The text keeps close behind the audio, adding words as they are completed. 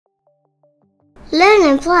Learn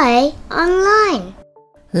and play online.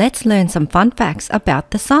 Let's learn some fun facts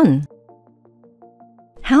about the Sun.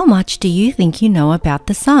 How much do you think you know about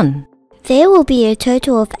the Sun? There will be a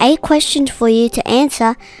total of 8 questions for you to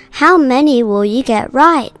answer. How many will you get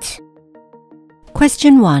right?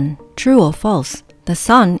 Question 1. True or false? The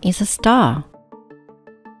Sun is a star.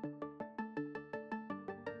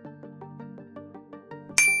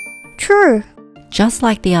 True. Just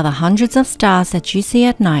like the other hundreds of stars that you see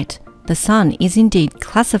at night, the Sun is indeed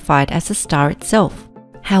classified as a star itself.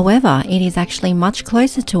 However, it is actually much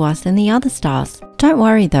closer to us than the other stars. Don't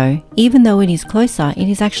worry though, even though it is closer, it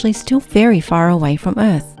is actually still very far away from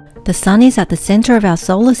Earth. The Sun is at the center of our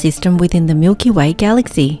solar system within the Milky Way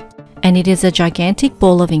galaxy, and it is a gigantic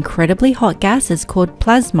ball of incredibly hot gases called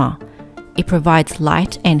plasma. It provides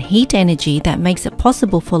light and heat energy that makes it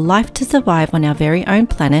possible for life to survive on our very own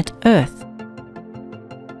planet Earth.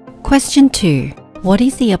 Question 2. What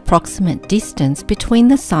is the approximate distance between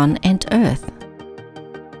the Sun and Earth?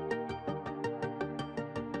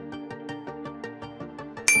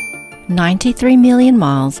 "93 million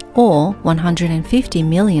miles or 150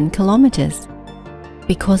 million kilometers.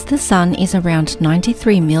 Because the Sun is around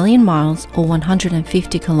 93 million miles or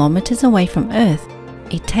 150 kilometers away from Earth,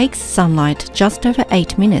 it takes sunlight just over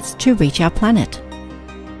 8 minutes to reach our planet.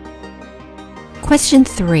 Question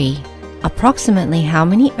 3. Approximately how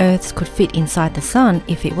many Earths could fit inside the Sun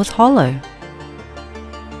if it was hollow?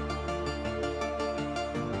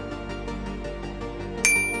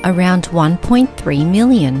 Around 1.3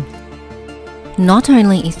 million. Not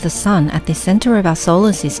only is the Sun at the center of our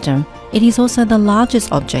solar system, it is also the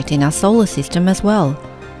largest object in our solar system as well.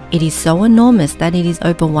 It is so enormous that it is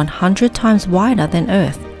over 100 times wider than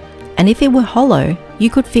Earth. And if it were hollow,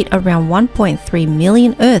 you could fit around 1.3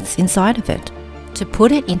 million Earths inside of it. To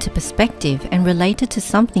put it into perspective and relate it to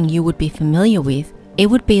something you would be familiar with, it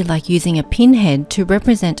would be like using a pinhead to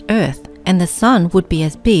represent Earth, and the Sun would be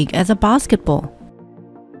as big as a basketball.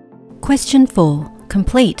 Question 4.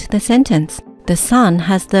 Complete the sentence. The Sun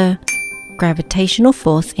has the gravitational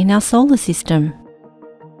force in our solar system.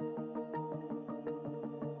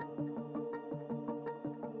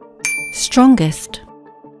 Strongest.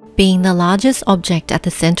 Being the largest object at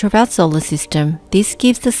the center of our solar system, this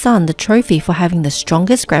gives the Sun the trophy for having the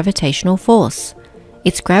strongest gravitational force.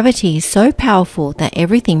 Its gravity is so powerful that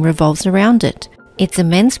everything revolves around it. Its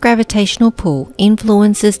immense gravitational pull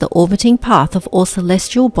influences the orbiting path of all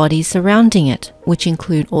celestial bodies surrounding it, which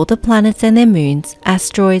include all the planets and their moons,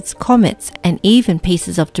 asteroids, comets, and even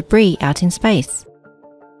pieces of debris out in space.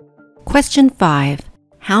 Question 5.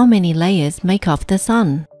 How many layers make up the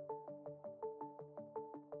Sun?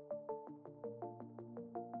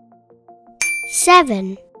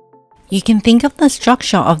 Seven. You can think of the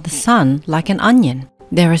structure of the Sun like an onion.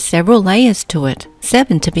 There are several layers to it,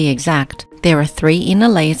 7 to be exact. There are 3 inner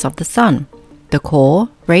layers of the Sun: the core,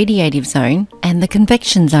 radiative zone, and the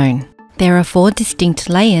convection zone. There are 4 distinct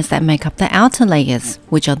layers that make up the outer layers,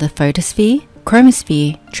 which are the photosphere,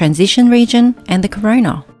 chromosphere, transition region, and the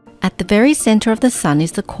corona. At the very center of the Sun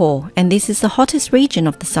is the core, and this is the hottest region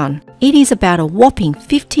of the Sun. It is about a whopping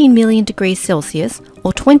 15 million degrees Celsius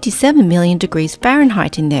or 27 million degrees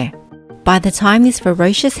Fahrenheit in there. By the time this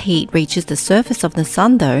ferocious heat reaches the surface of the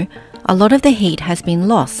Sun though, a lot of the heat has been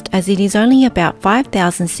lost, as it is only about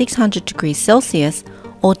 5,600 degrees Celsius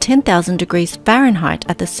or 10,000 degrees Fahrenheit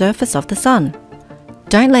at the surface of the Sun.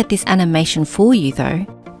 Don't let this animation fool you though.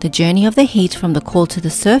 The journey of the heat from the core to the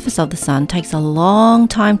surface of the Sun takes a long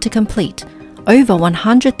time to complete, over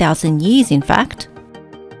 100,000 years in fact.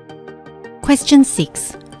 Question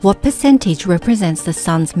 6. What percentage represents the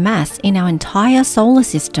Sun's mass in our entire solar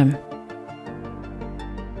system?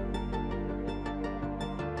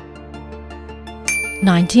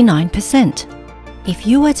 %. If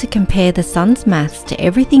you were to compare the Sun's mass to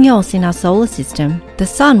everything else in our solar system, the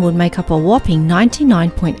Sun would make up a whopping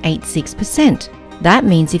 99.86%. That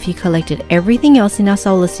means if you collected everything else in our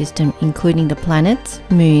solar system, including the planets,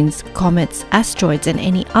 moons, comets, asteroids, and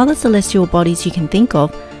any other celestial bodies you can think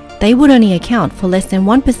of, they would only account for less than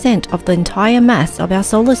 1% of the entire mass of our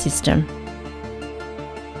solar system.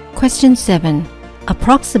 Question 7.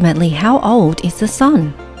 Approximately how old is the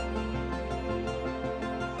Sun?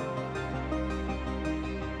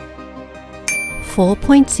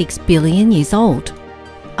 $4.6 billion years old.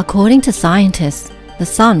 According to scientists, the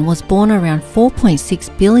Sun was born around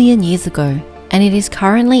 4.6 billion years ago, and it is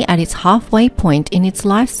currently at its halfway point in its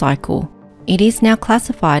life cycle. It is now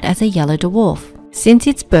classified as a yellow dwarf. Since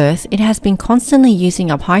its birth, it has been constantly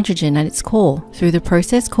using up hydrogen at its core through the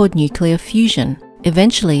process called nuclear fusion.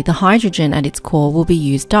 Eventually, the hydrogen at its core will be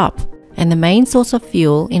used up, and the main source of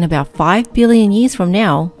fuel in about 5 billion years from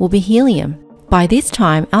now will be helium. By this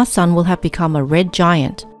time, our sun will have become a red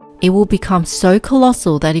giant. It will become so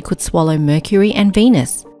colossal that it could swallow Mercury and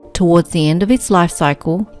Venus. Towards the end of its life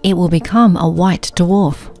cycle, it will become a white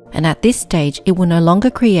dwarf. And at this stage, it will no longer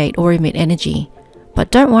create or emit energy. But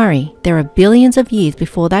don't worry, there are billions of years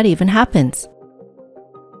before that even happens.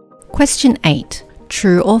 Question 8.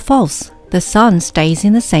 True or false? The sun stays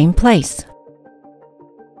in the same place.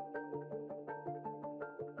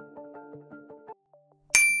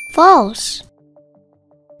 False.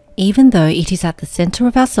 Even though it is at the center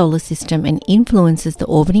of our solar system and influences the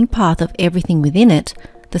orbiting path of everything within it,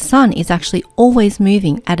 the sun is actually always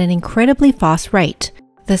moving at an incredibly fast rate.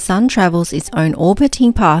 The sun travels its own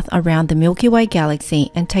orbiting path around the Milky Way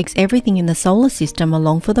galaxy and takes everything in the solar system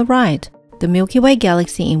along for the ride. The Milky Way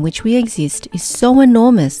galaxy in which we exist is so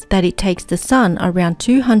enormous that it takes the sun around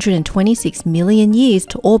 226 million years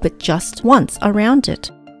to orbit just once around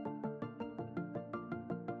it.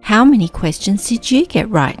 How many questions did you get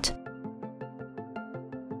right?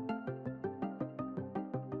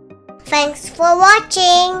 Thanks for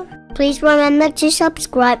watching. Please remember to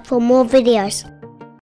subscribe for more videos.